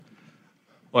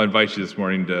Well, I invite you this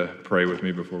morning to pray with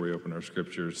me before we open our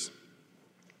scriptures.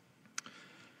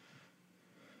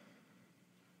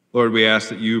 Lord, we ask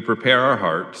that you prepare our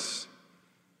hearts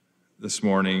this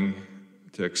morning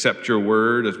to accept your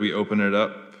word as we open it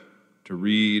up, to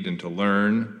read and to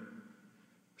learn.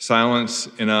 Silence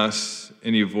in us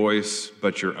any voice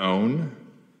but your own,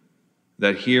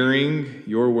 that hearing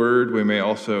your word we may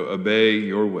also obey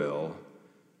your will.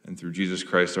 And through Jesus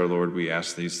Christ our Lord, we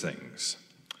ask these things.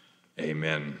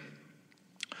 Amen.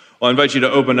 Well, I invite you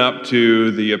to open up to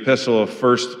the epistle of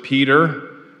 1 Peter.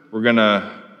 We're going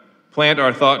to plant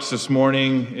our thoughts this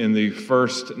morning in the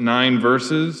first 9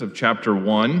 verses of chapter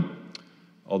 1,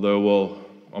 although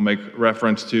I'll make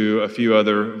reference to a few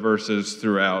other verses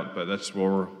throughout, but that's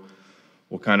where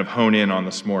we'll kind of hone in on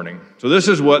this morning. So this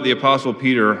is what the Apostle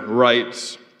Peter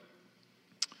writes.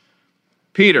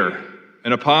 Peter,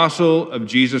 an apostle of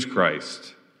Jesus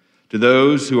Christ, to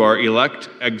those who are elect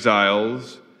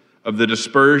exiles of the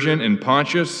dispersion in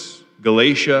Pontus,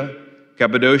 Galatia,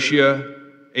 Cappadocia,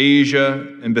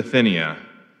 Asia, and Bithynia,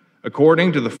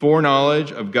 according to the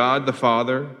foreknowledge of God the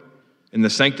Father, in the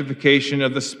sanctification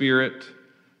of the Spirit,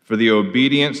 for the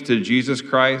obedience to Jesus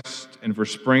Christ, and for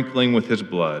sprinkling with his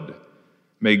blood,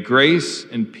 may grace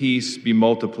and peace be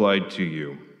multiplied to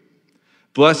you.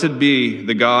 Blessed be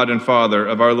the God and Father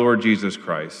of our Lord Jesus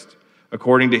Christ.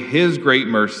 According to his great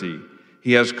mercy,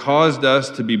 he has caused us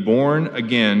to be born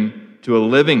again to a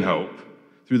living hope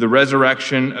through the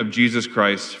resurrection of Jesus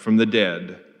Christ from the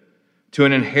dead, to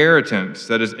an inheritance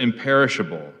that is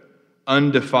imperishable,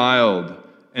 undefiled,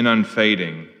 and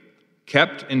unfading,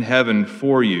 kept in heaven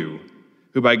for you,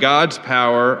 who by God's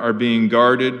power are being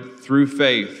guarded through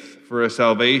faith for a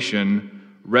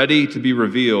salvation ready to be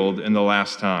revealed in the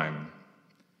last time.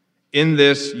 In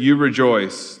this you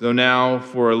rejoice, though now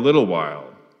for a little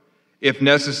while, if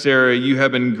necessary, you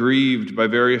have been grieved by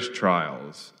various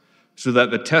trials, so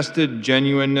that the tested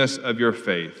genuineness of your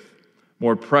faith,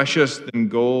 more precious than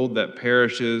gold that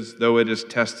perishes though it is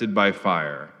tested by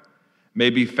fire, may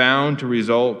be found to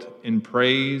result in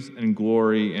praise and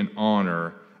glory and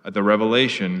honor at the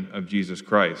revelation of Jesus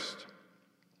Christ.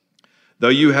 Though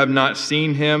you have not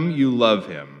seen him, you love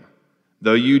him.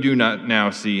 Though you do not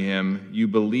now see him, you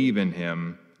believe in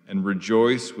him and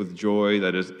rejoice with joy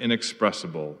that is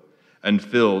inexpressible and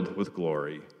filled with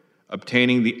glory,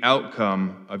 obtaining the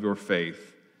outcome of your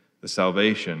faith, the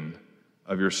salvation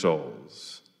of your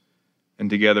souls. And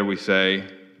together we say,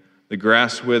 the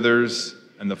grass withers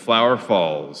and the flower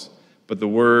falls, but the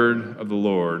word of the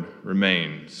Lord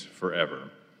remains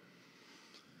forever.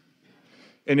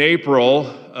 In April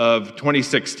of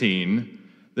 2016,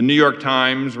 the New York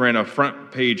Times ran a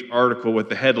front-page article with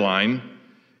the headline,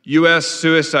 U.S.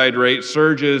 suicide rate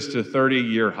surges to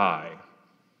 30-year high.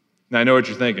 Now, I know what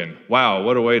you're thinking. Wow,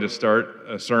 what a way to start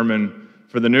a sermon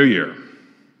for the new year.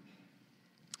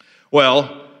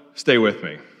 Well, stay with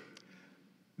me.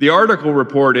 The article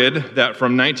reported that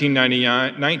from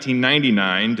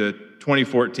 1999 to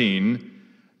 2014,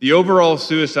 the overall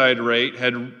suicide rate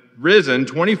had risen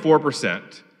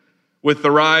 24%, with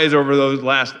the rise over those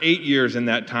last 8 years in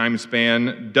that time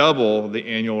span double the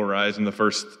annual rise in the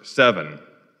first 7.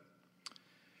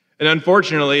 And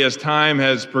unfortunately, as time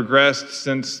has progressed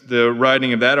since the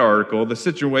writing of that article, the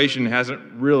situation hasn't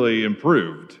really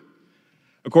improved.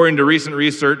 According to recent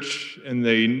research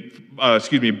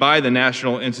by the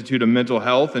National Institute of Mental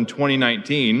Health in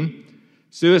 2019,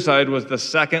 suicide was the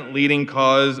second leading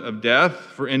cause of death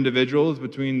for individuals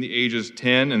between the ages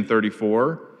 10 and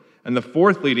 34, and the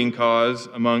fourth leading cause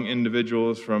among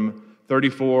individuals from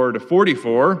 34 to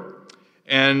 44,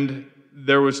 and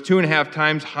there was 2.5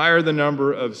 times higher the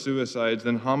number of suicides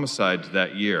than homicides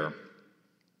that year.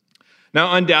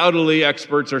 Now, undoubtedly,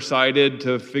 experts are cited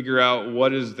to figure out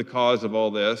what is the cause of all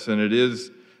this, and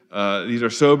these are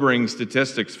sobering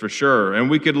statistics for sure. And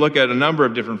we could look at a number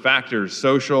of different factors,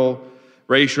 social,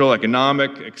 racial, economic,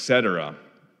 etc.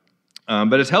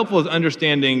 But as helpful as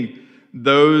understanding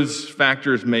those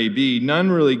factors may be, none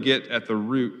really get at the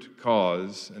root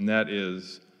cause, and that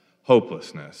is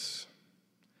hopelessness.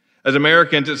 As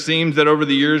Americans, it seems that over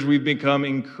the years we've become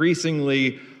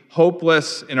increasingly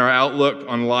hopeless in our outlook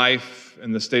on life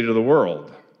and the state of the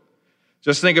world.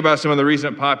 Just think about some of the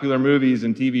recent popular movies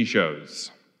and TV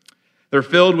shows. They're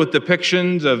filled with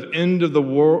depictions of end of the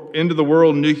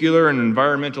world nuclear and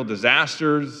environmental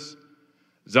disasters,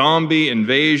 zombie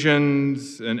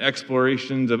invasions, and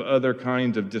explorations of other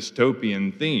kinds of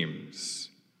dystopian themes.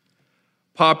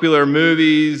 Popular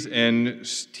movies and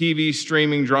TV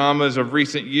streaming dramas of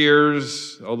recent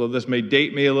years, although this may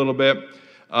date me a little bit,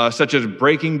 such as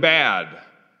Breaking Bad,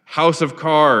 House of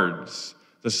Cards,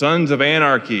 The Sons of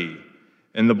Anarchy,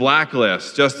 and The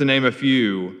Blacklist, just to name a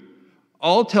few,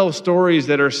 all tell stories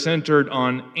that are centered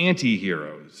on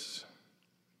anti-heroes.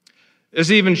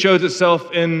 This even shows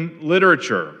itself in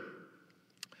literature.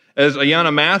 As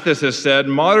Ayanna Mathis has said,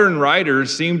 modern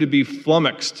writers seem to be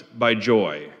flummoxed by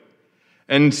joy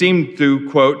and seem to,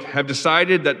 quote, have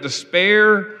decided that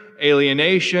despair,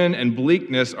 alienation, and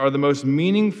bleakness are the most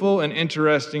meaningful and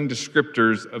interesting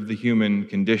descriptors of the human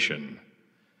condition.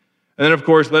 And then, of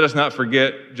course, let us not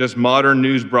forget just modern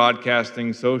news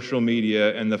broadcasting, social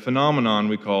media, and the phenomenon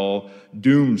we call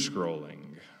doom scrolling.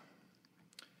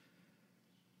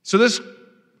 So this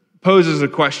poses a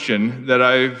question that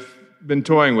I've been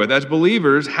toying with. As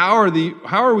believers, how are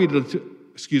we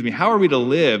to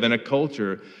live in a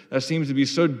culture that seems to be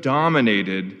so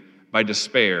dominated by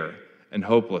despair and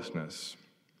hopelessness?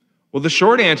 Well, the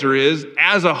short answer is,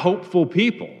 as a hopeful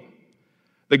people.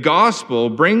 The gospel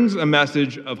brings a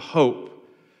message of hope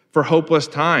for hopeless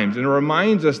times, and it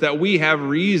reminds us that we have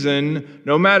reason,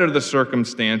 no matter the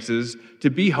circumstances, to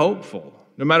be hopeful.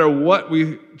 No matter what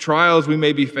trials we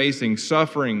may be facing,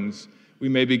 sufferings we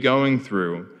may be going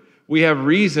through, we have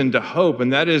reason to hope,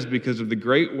 and that is because of the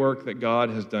great work that God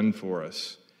has done for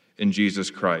us in Jesus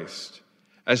Christ.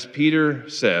 As Peter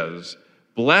says,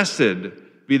 "Blessed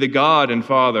be the God and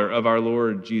Father of our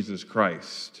Lord Jesus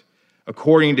Christ.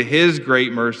 According to his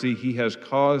great mercy, he has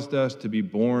caused us to be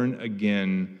born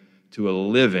again to a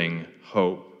living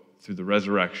hope through the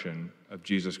resurrection of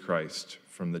Jesus Christ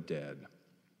from the dead."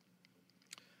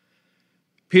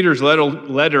 Peter's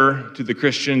letter to the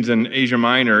Christians in Asia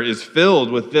Minor is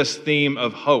filled with this theme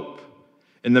of hope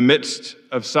in the midst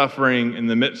of suffering, in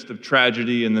the midst of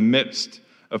tragedy, in the midst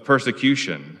of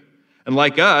persecution. And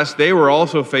like us, they were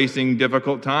also facing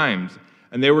difficult times,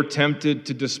 and they were tempted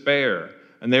to despair,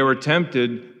 and they were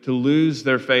tempted to lose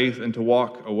their faith and to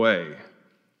walk away.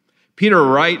 Peter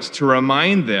writes to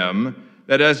remind them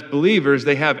that as believers,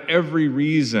 they have every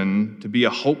reason to be a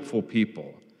hopeful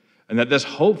people, and that this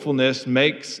hopefulness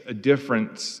makes a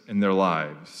difference in their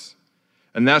lives.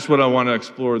 And that's what I want to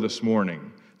explore this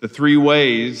morning. The three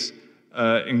ways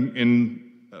in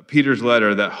Peter's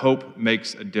letter that hope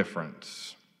makes a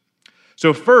difference.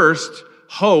 So first,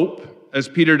 hope, as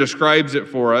Peter describes it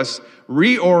for us,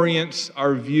 reorients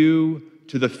our view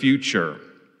to the future.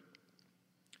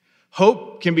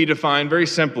 Hope can be defined very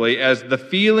simply as the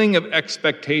feeling of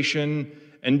expectation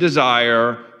and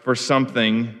desire for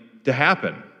something to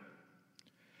happen.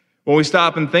 When we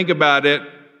stop and think about it,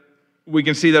 we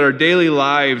can see that our daily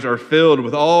lives are filled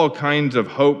with all kinds of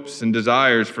hopes and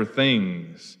desires for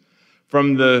things,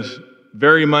 from the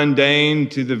very mundane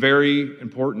to the very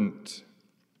important.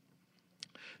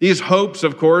 These hopes,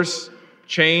 of course,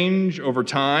 change over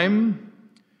time.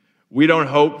 We don't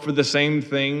hope for the same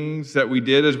things that we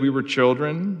did as we were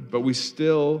children, but we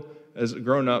still, as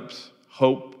grown-ups,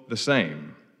 hope the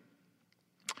same.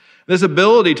 This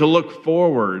ability to look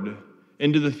forward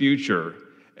into the future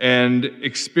and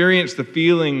experience the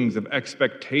feelings of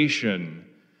expectation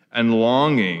and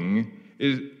longing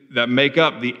that make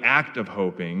up the act of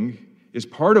hoping is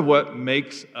part of what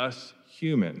makes us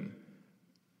human,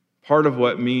 part of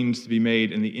what means to be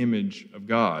made in the image of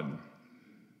God.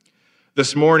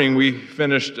 This morning, we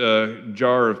finished a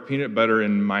jar of peanut butter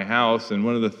in my house, and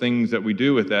one of the things that we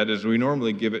do with that is we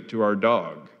normally give it to our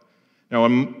dog. Now,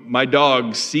 when my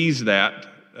dog sees that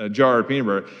jar of peanut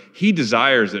butter, he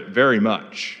desires it very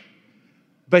much.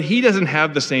 But he doesn't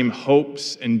have the same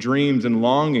hopes and dreams and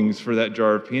longings for that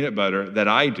jar of peanut butter that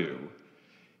I do.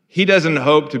 He doesn't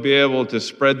hope to be able to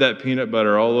spread that peanut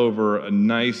butter all over a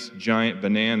nice giant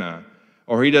banana,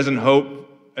 or he doesn't hope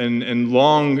and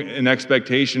long in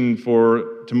expectation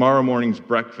for tomorrow morning's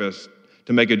breakfast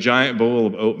to make a giant bowl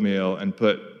of oatmeal and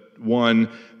put 1,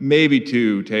 maybe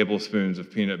 2 tablespoons of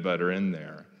peanut butter in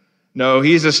there. No,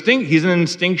 he's an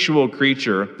instinctual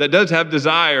creature that does have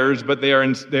desires, but they are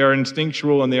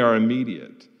instinctual and they are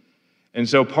immediate. And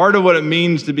so part of what it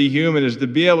means to be human is to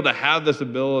be able to have this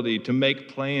ability to make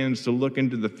plans, to look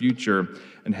into the future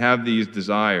and have these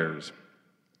desires.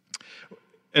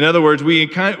 In other words,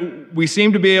 we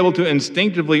seem to be able to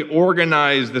instinctively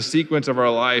organize the sequence of our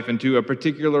life into a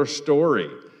particular story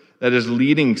that is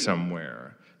leading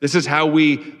somewhere. This is how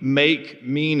we make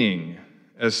meaning,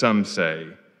 as some say.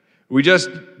 We just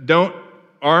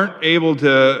aren't able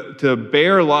to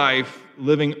bear life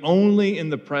living only in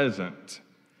the present,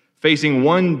 facing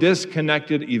one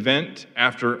disconnected event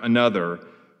after another,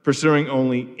 pursuing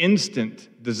only instant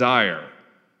desire.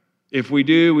 If we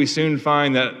do, we soon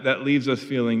find that leaves us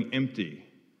feeling empty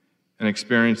and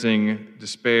experiencing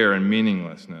despair and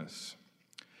meaninglessness.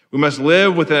 We must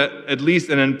live with at least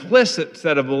an implicit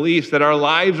set of beliefs that our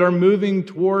lives are moving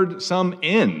toward some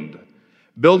end,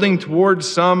 building towards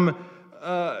some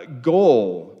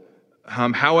goal,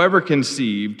 however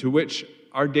conceived, to which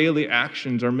our daily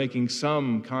actions are making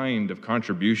some kind of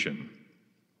contribution.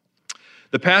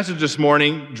 The passage this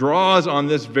morning draws on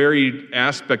this very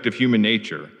aspect of human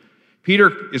nature.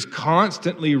 Peter is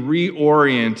constantly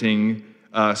reorienting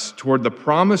us toward the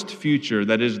promised future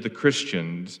that is the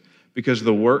Christians because of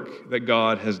the work that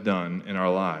God has done in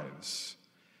our lives.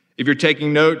 If you're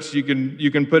taking notes, you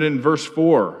can put in verse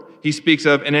 4. He speaks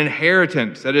of an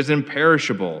inheritance that is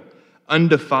imperishable,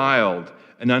 undefiled,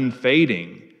 and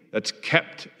unfading, that's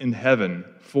kept in heaven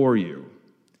for you.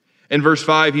 In verse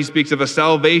 5, he speaks of a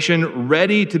salvation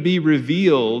ready to be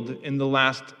revealed in the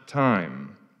last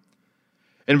time.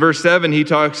 In verse 7, he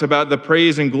talks about the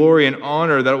praise and glory and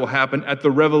honor that will happen at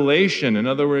the revelation, in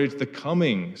other words,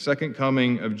 the second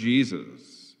coming of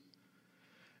Jesus.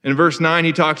 In verse 9,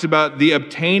 he talks about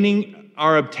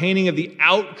our obtaining of the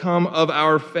outcome of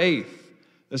our faith,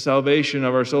 the salvation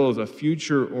of our souls, a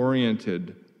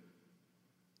future-oriented.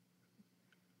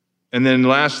 And then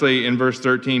lastly, in verse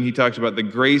 13, he talks about the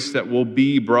grace that will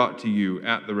be brought to you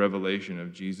at the revelation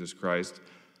of Jesus Christ.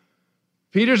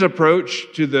 Peter's approach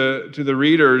to the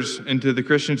readers and to the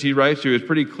Christians he writes to is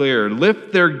pretty clear.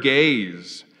 Lift their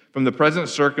gaze from the present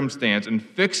circumstance and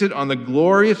fix it on the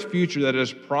glorious future that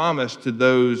is promised to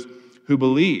those who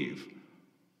believe.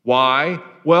 Why?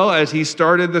 Well, as he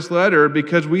started this letter,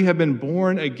 because we have been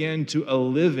born again to a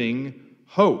living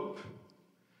hope.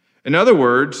 In other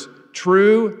words,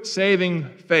 true saving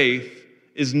faith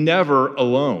is never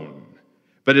alone,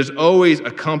 but is always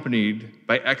accompanied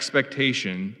by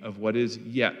expectation of what is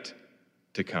yet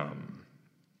to come.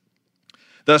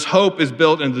 Thus, hope is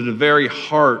built into the very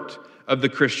heart of the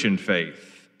Christian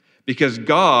faith, because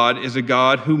God is a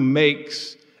God who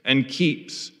makes and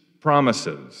keeps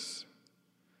promises.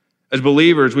 As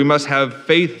believers, we must have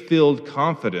faith-filled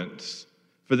confidence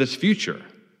for this future.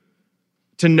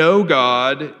 To know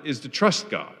God is to trust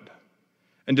God.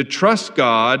 And to trust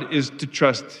God is to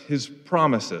trust his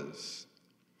promises.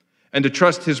 And to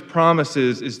trust his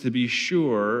promises is to be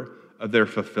sure of their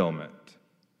fulfillment.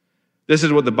 This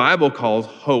is what the Bible calls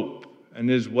hope, and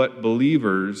is what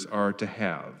believers are to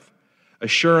have.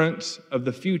 Assurance of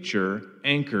the future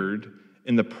anchored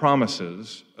in the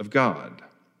promises of God.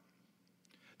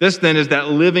 This then is that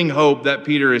living hope that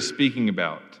Peter is speaking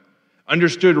about.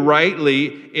 Understood rightly,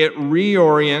 it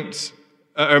reorients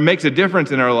or makes a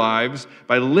difference in our lives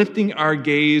by lifting our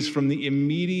gaze from the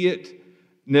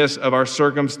immediateness of our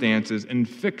circumstances and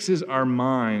fixes our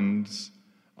minds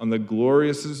on the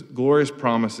glorious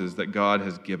promises that God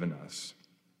has given us.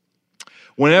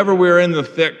 Whenever we're in the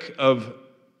thick of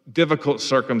difficult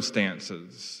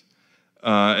circumstances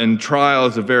and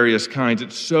trials of various kinds,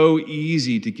 it's so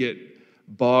easy to get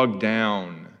bogged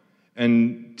down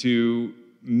and to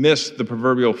miss the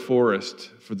proverbial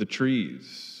forest for the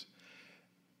trees.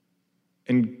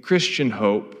 And Christian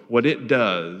hope, what it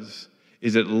does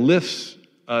is it lifts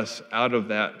us out of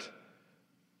that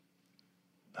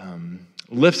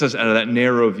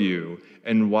narrow view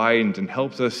and widens and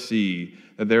helps us see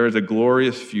that there is a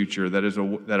glorious future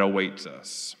that awaits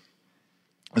us.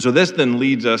 And so this then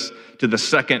leads us to the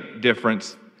second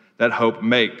difference that hope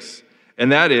makes,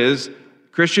 and that is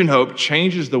Christian hope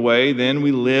changes the way then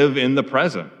we live in the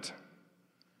present.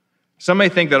 Some may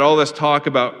think that all this talk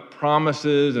about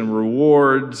promises and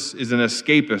rewards is an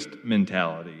escapist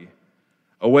mentality,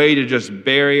 a way to just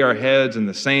bury our heads in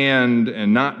the sand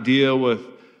and not deal with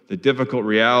the difficult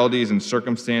realities and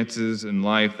circumstances in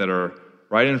life that are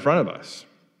right in front of us.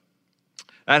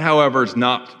 That, however, is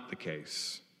not the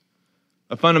case.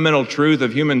 A fundamental truth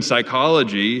of human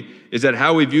psychology is that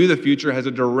how we view the future has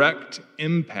a direct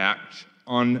impact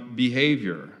on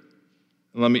behavior.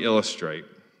 And let me illustrate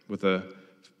with a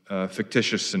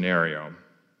fictitious scenario.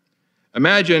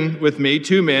 Imagine with me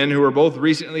two men who were both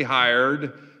recently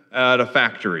hired at a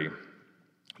factory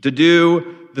to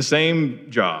do the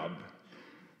same job.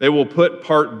 They will put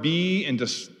part A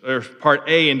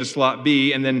into slot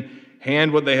B and then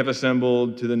hand what they have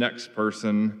assembled to the next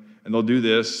person, and they'll do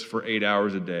this for 8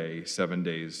 hours a day, 7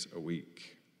 days a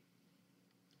week.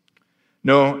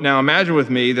 Now imagine with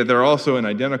me that they're also in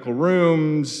identical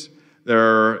rooms,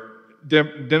 they're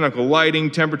identical lighting,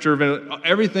 temperature,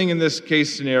 everything in this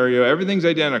case scenario, everything's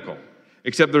identical,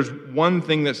 except there's one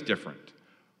thing that's different.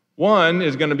 One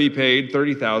is going to be paid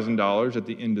 $30,000 at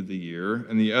the end of the year,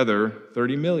 and the other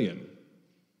 $30 million.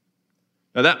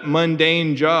 Now that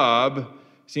mundane job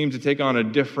seems to take on a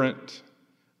different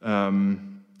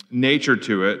nature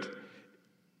to it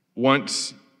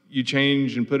once you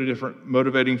change and put a different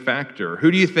motivating factor. Who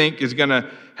do you think is going to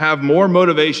have more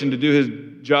motivation to do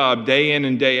his job day in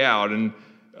and day out? And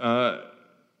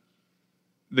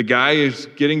the guy is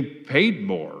getting paid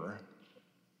more.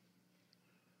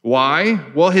 Why?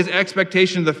 Well, his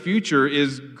expectation of the future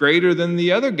is greater than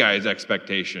the other guy's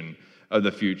expectation of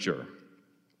the future.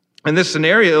 And this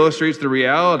scenario illustrates the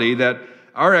reality that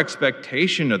our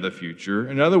expectation of the future,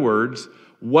 in other words,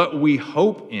 what we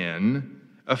hope in,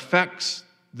 affects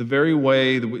the very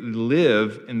way that we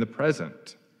live in the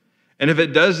present. And if it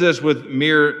does this with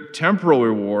mere temporal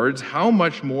rewards, how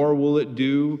much more will it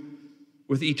do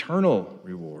with eternal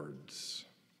rewards?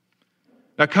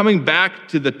 Now, coming back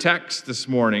to the text this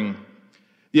morning,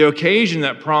 the occasion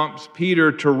that prompts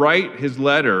Peter to write his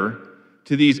letter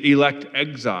to these elect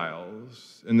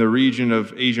exiles in the region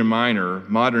of Asia Minor,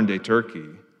 modern-day Turkey,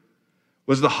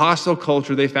 was the hostile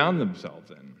culture they found themselves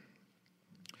in.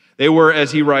 They were,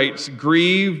 as he writes,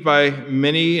 grieved by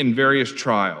many and various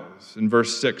trials, in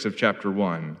verse 6 of chapter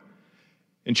 1.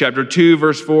 In chapter 2,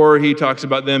 verse 4, he talks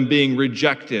about them being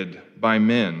rejected by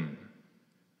men.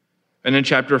 And in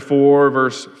chapter 4,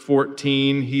 verse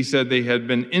 14, he said they had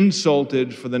been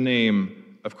insulted for the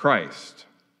name of Christ.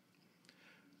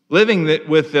 Living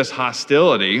with this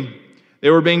hostility, they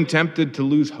were being tempted to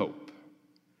lose hope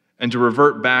and to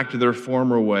revert back to their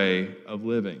former way of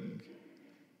living.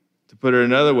 To put it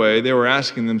another way, they were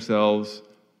asking themselves,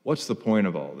 what's the point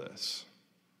of all this?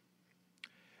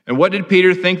 And what did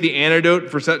Peter think the antidote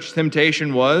for such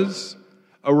temptation was?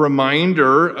 A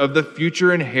reminder of the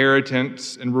future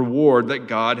inheritance and reward that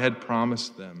God had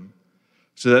promised them,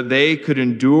 so that they could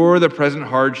endure the present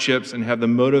hardships and have the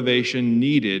motivation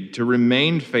needed to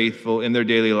remain faithful in their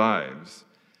daily lives,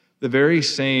 the very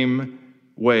same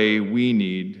way we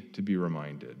need to be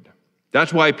reminded.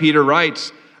 That's why Peter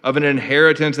writes of an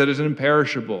inheritance that is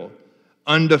imperishable,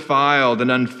 undefiled, and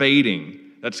unfading,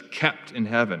 that's kept in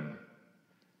heaven.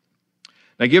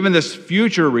 Now, given this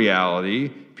future reality,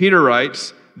 Peter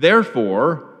writes,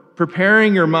 therefore,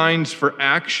 preparing your minds for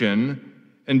action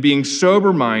and being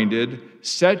sober-minded,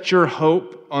 set your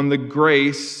hope on the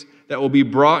grace that will be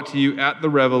brought to you at the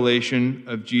revelation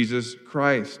of Jesus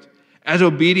Christ. As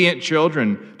obedient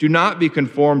children, do not be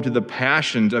conformed to the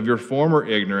passions of your former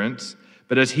ignorance,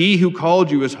 but as he who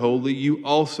called you is holy, you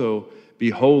also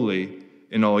be holy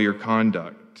in all your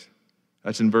conduct.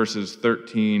 That's in verses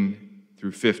 13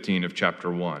 through 15 of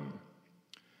chapter 1.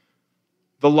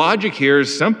 The logic here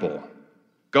is simple.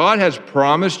 God has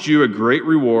promised you a great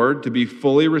reward to be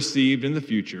fully received in the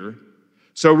future,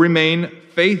 so remain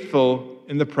faithful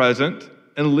in the present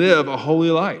and live a holy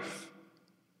life.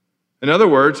 In other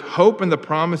words, hope in the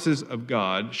promises of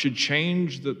God should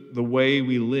change the way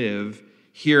we live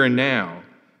here and now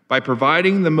by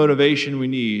providing the motivation we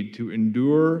need to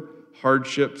endure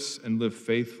hardships and live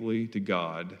faithfully to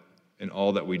God in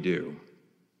all that we do.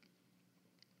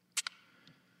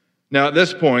 Now, at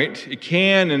this point, it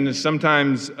can and is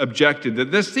sometimes objected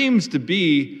that this seems to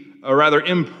be a rather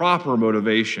improper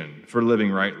motivation for living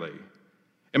rightly.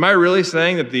 Am I really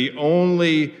saying that the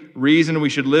only reason we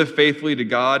should live faithfully to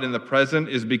God in the present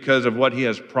is because of what he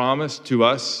has promised to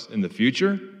us in the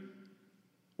future?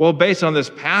 Well, based on this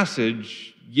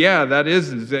passage, yeah, that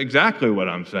is exactly what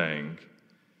I'm saying.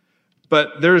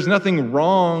 But there is nothing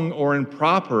wrong or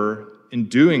improper in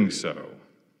doing so.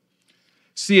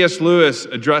 C.S. Lewis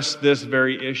addressed this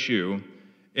very issue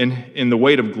in The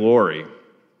Weight of Glory,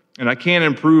 and I can't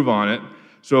improve on it,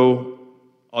 so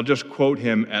I'll just quote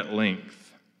him at length.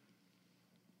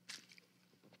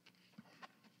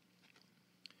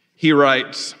 He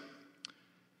writes,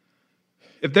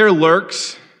 if there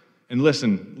lurks, and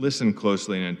listen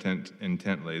closely and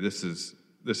intently, this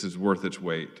is worth its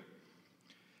weight.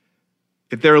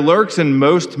 If there lurks in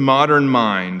most modern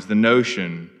minds the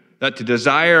notion that to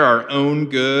desire our own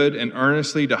good and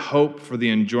earnestly to hope for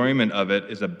the enjoyment of it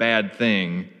is a bad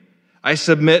thing, I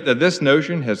submit that this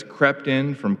notion has crept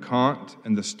in from Kant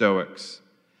and the Stoics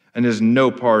and is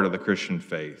no part of the Christian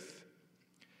faith.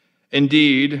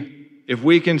 Indeed, if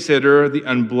we consider the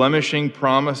unblemishing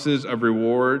promises of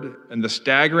reward and the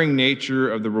staggering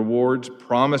nature of the rewards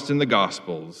promised in the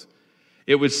Gospels,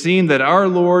 it would seem that our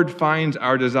Lord finds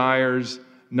our desires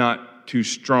not too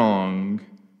strong,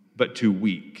 but too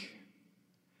weak.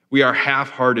 We are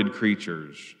half-hearted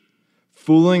creatures,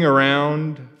 fooling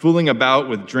about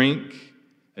with drink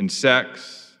and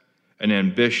sex and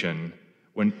ambition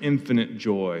when infinite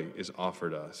joy is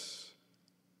offered us.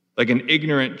 Like an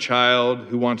ignorant child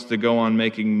who wants to go on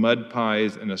making mud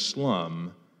pies in a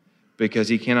slum because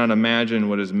he cannot imagine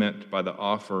what is meant by the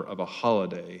offer of a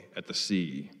holiday at the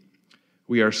sea.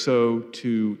 We are so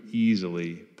too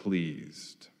easily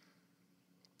pleased.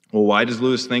 Well, why does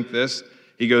Lewis think this?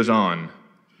 He goes on,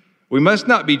 we must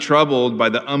not be troubled by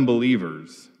the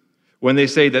unbelievers. when they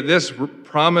say that this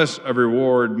promise of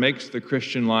reward makes the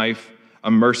Christian life a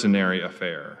mercenary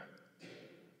affair.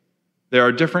 There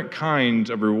are different kinds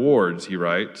of rewards, he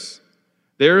writes.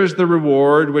 There is the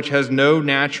reward which has no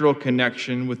natural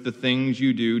connection with the things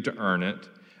you do to earn it,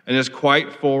 and is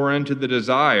quite foreign to the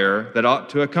desire that ought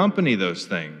to accompany those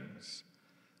things.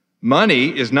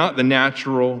 Money is not the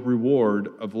natural reward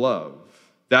of love.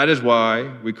 That is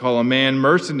why we call a man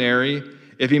mercenary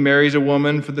if he marries a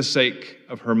woman for the sake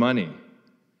of her money.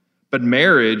 But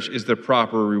marriage is the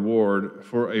proper reward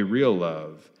for a real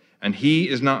love, and he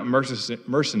is not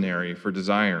mercenary for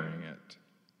desiring it.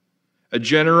 A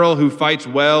general who fights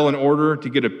well in order to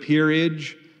get a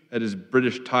peerage, that is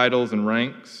British titles and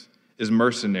ranks, is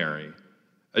mercenary.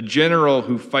 A general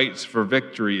who fights for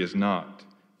victory is not.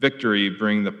 Victory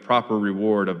brings the proper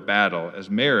reward of battle, as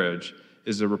marriage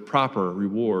is the proper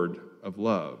reward of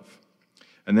love.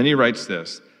 And then he writes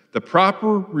this: the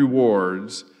proper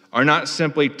rewards are not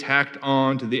simply tacked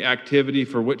on to the activity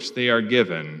for which they are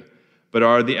given, but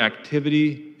are the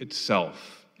activity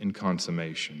itself in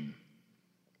consummation.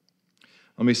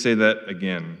 Let me say that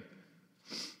again.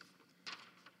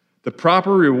 The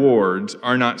proper rewards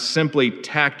are not simply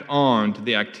tacked on to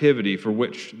the activity for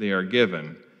which they are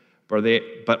given, but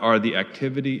are the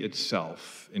activity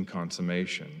itself in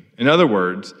consummation. In other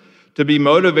words, to be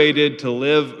motivated to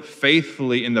live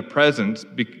faithfully in the present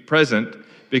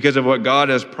because of what God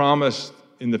has promised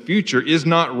in the future is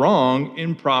not wrong,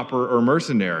 improper, or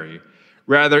mercenary.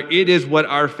 Rather, it is what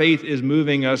our faith is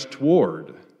moving us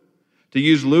toward. To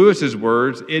use Lewis's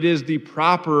words, it is the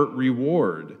proper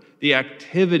reward, the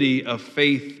activity of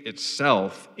faith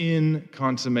itself in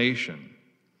consummation.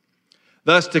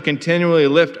 Thus, to continually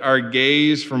lift our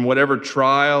gaze from whatever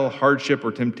trial, hardship,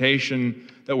 or temptation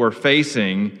that we're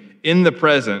facing in the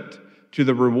present to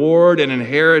the reward and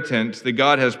inheritance that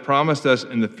God has promised us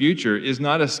in the future is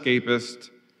not escapist,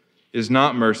 is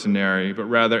not mercenary, but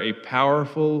rather a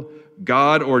powerful,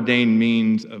 God-ordained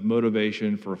means of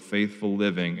motivation for faithful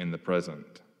living in the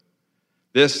present.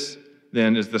 This,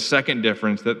 then, is the second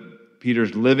difference that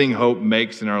Peter's living hope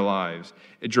makes in our lives.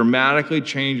 It dramatically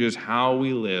changes how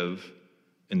we live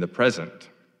in the present.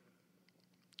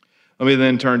 Let me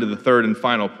then turn to the third and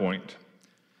final point,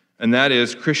 and that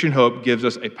is Christian hope gives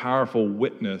us a powerful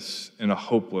witness in a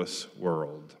hopeless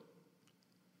world.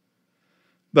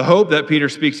 The hope that Peter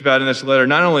speaks about in this letter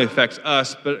not only affects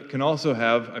us, but it can also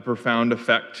have a profound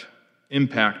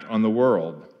impact on the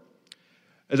world.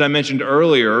 As I mentioned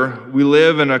earlier, we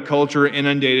live in a culture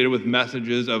inundated with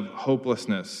messages of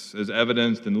hopelessness, as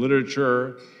evidenced in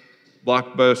literature,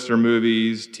 blockbuster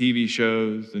movies, TV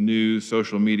shows, the news,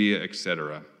 social media,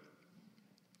 etc.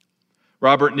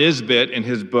 Robert Nisbet, in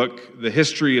his book, The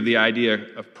History of the Idea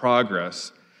of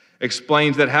Progress,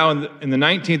 explains that how in the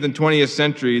 19th and 20th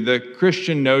century, the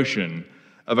Christian notion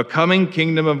of a coming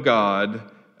kingdom of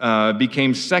God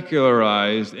became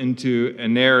secularized into a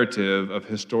narrative of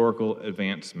historical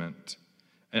advancement,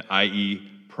 i.e.,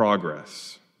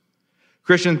 progress.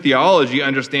 Christian theology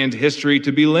understands history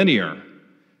to be linear,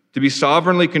 to be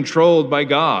sovereignly controlled by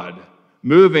God,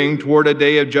 moving toward a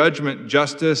day of judgment,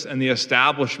 justice, and the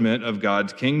establishment of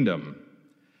God's kingdom.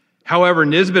 However,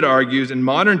 Nisbet argues in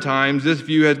modern times, this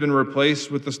view has been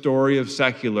replaced with the story of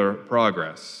secular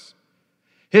progress.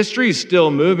 History is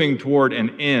still moving toward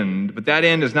an end, but that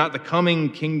end is not the coming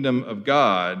kingdom of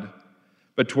God,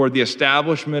 but toward the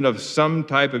establishment of some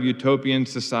type of utopian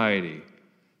society,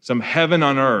 some heaven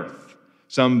on earth,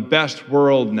 some best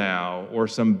world now, or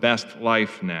some best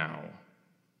life now.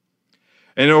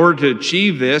 In order to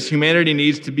achieve this, humanity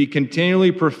needs to be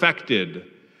continually perfected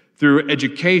through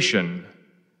education.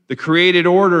 The created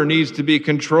order needs to be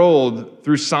controlled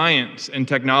through science and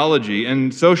technology,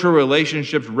 and social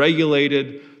relationships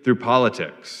regulated through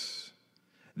politics.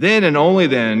 Then and only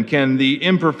then can the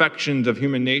imperfections of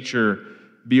human nature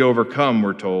be overcome,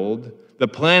 we're told, the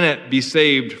planet be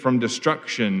saved from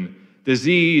destruction,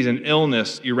 disease and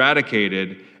illness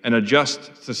eradicated, and a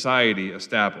just society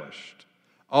established.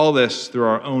 All this through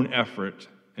our own effort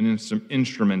and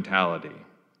instrumentality.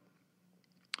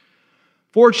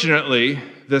 Fortunately,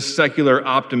 this secular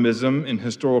optimism in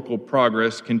historical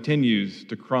progress continues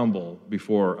to crumble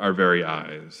before our very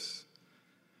eyes.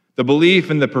 The belief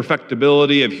in the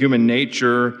perfectibility of human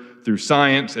nature through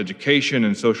science, education,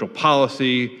 and social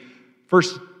policy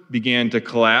first began to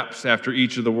collapse after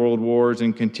each of the world wars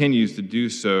and continues to do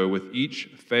so with each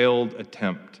failed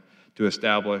attempt to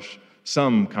establish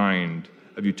some kind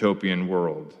of utopian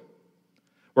world.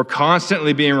 We're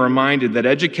constantly being reminded that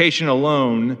education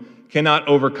alone cannot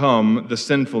overcome the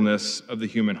sinfulness of the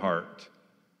human heart.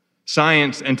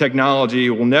 Science and technology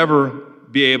will never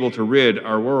be able to rid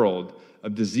our world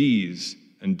of disease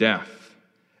and death,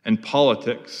 and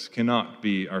politics cannot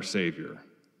be our Savior.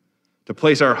 To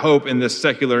place our hope in this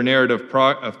secular narrative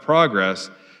of progress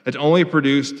has only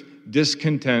produced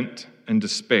discontent and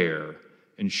despair,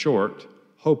 in short,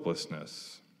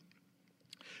 hopelessness.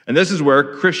 And this is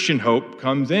where Christian hope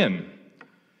comes in.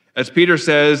 As Peter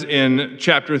says in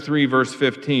chapter 3, verse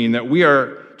 15, that we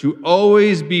are to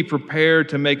always be prepared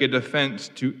to make a defense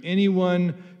to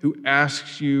anyone who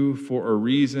asks you for a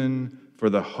reason for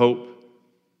the hope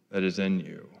that is in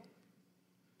you.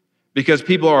 Because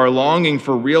people are longing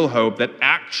for real hope that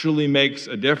actually makes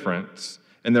a difference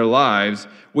in their lives,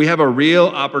 we have a real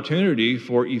opportunity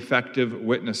for effective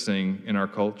witnessing in our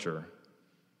culture.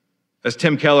 As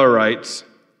Tim Keller writes,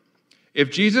 if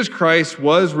Jesus Christ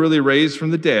was really raised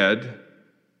from the dead,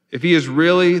 if he is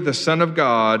really the Son of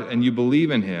God and you believe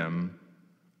in him,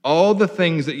 all the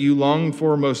things that you long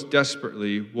for most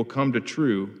desperately will come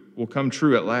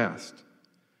true at last.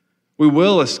 We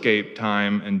will escape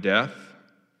time and death.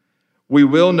 We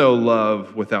will know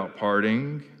love without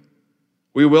parting.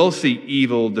 We will see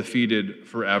evil defeated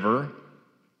forever.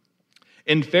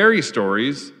 In fairy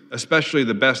stories, especially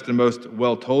the best and most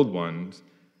well-told ones,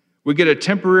 we get a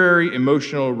temporary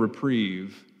emotional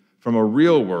reprieve from a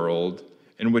real world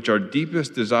in which our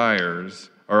deepest desires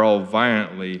are all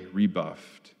violently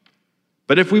rebuffed.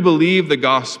 But if we believe the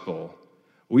gospel,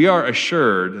 we are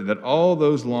assured that all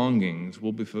those longings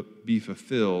will be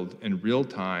fulfilled in real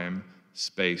time,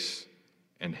 space,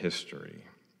 and history.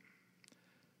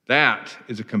 That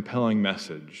is a compelling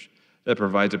message that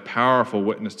provides a powerful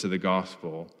witness to the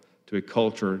gospel to a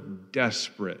culture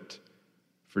desperate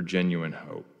for genuine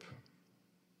hope.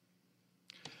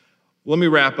 Let me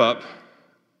wrap up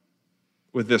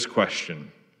with this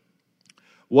question.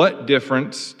 What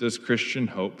difference does Christian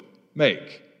hope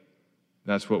make?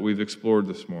 That's what we've explored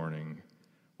this morning.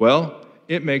 Well,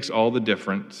 it makes all the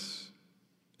difference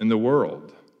in the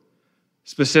world.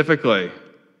 Specifically,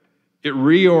 it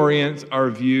reorients our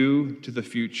view to the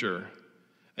future,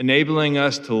 enabling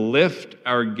us to lift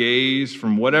our gaze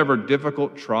from whatever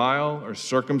difficult trial or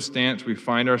circumstance we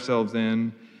find ourselves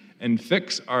in and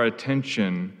fix our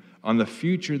attention on the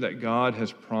future that God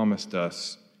has promised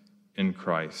us in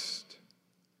Christ.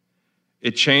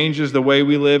 It changes the way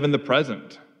we live in the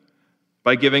present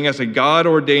by giving us a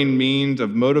God-ordained means of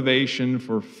motivation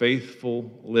for faithful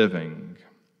living.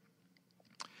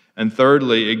 And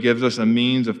thirdly, it gives us a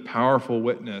means of powerful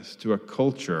witness to a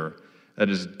culture that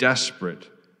is desperate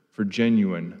for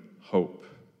genuine hope.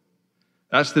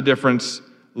 That's the difference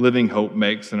living hope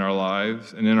makes in our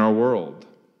lives and in our world.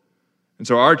 And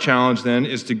so our challenge then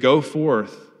is to go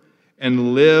forth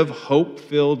and live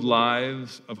hope-filled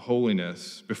lives of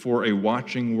holiness before a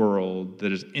watching world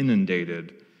that is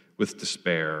inundated with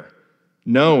despair,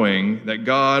 knowing that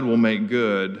God will make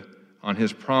good on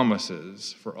his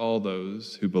promises for all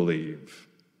those who believe.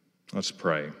 Let's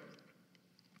pray.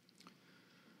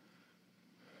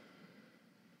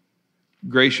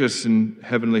 Gracious and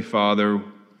heavenly Father,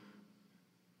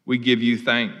 we give you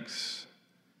thanks.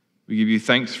 We give you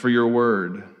thanks for your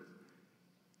word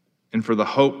and for the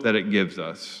hope that it gives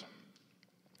us.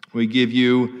 We give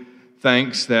you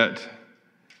thanks that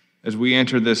as we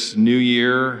enter this new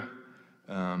year,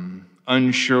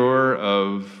 unsure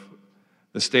of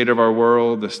the state of our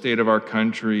world, the state of our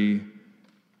country,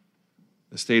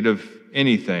 the state of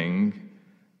anything,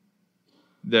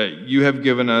 that you have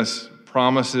given us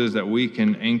promises that we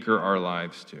can anchor our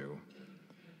lives to.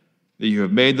 That you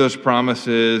have made those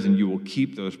promises and you will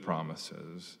keep those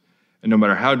promises. And no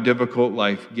matter how difficult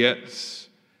life gets,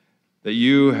 that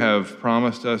you have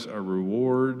promised us a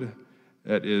reward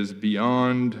that is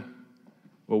beyond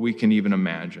what we can even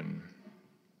imagine.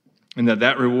 And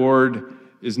that reward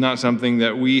is not something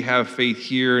that we have faith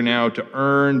here now to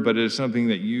earn, but it is something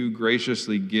that you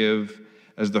graciously give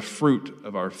as the fruit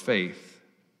of our faith.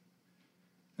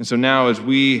 And so now as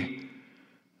we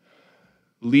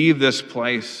leave this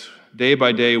place day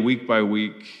by day, week by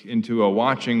week, into a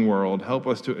watching world, help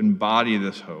us to embody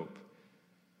this hope.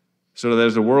 So that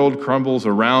as the world crumbles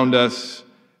around us,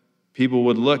 people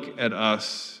would look at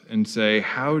us and say,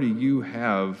 how do you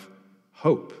have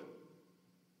hope?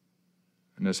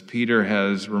 And as Peter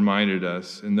has reminded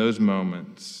us, in those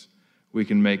moments, we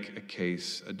can make a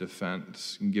case, a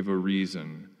defense, and give a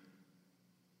reason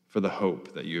for the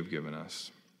hope that you have given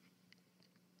us.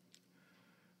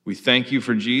 We thank you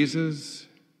for Jesus.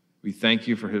 We thank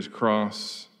you for his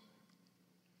cross.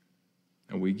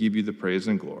 And we give you the praise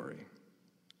and glory.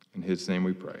 In his name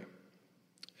we pray.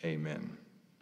 Amen.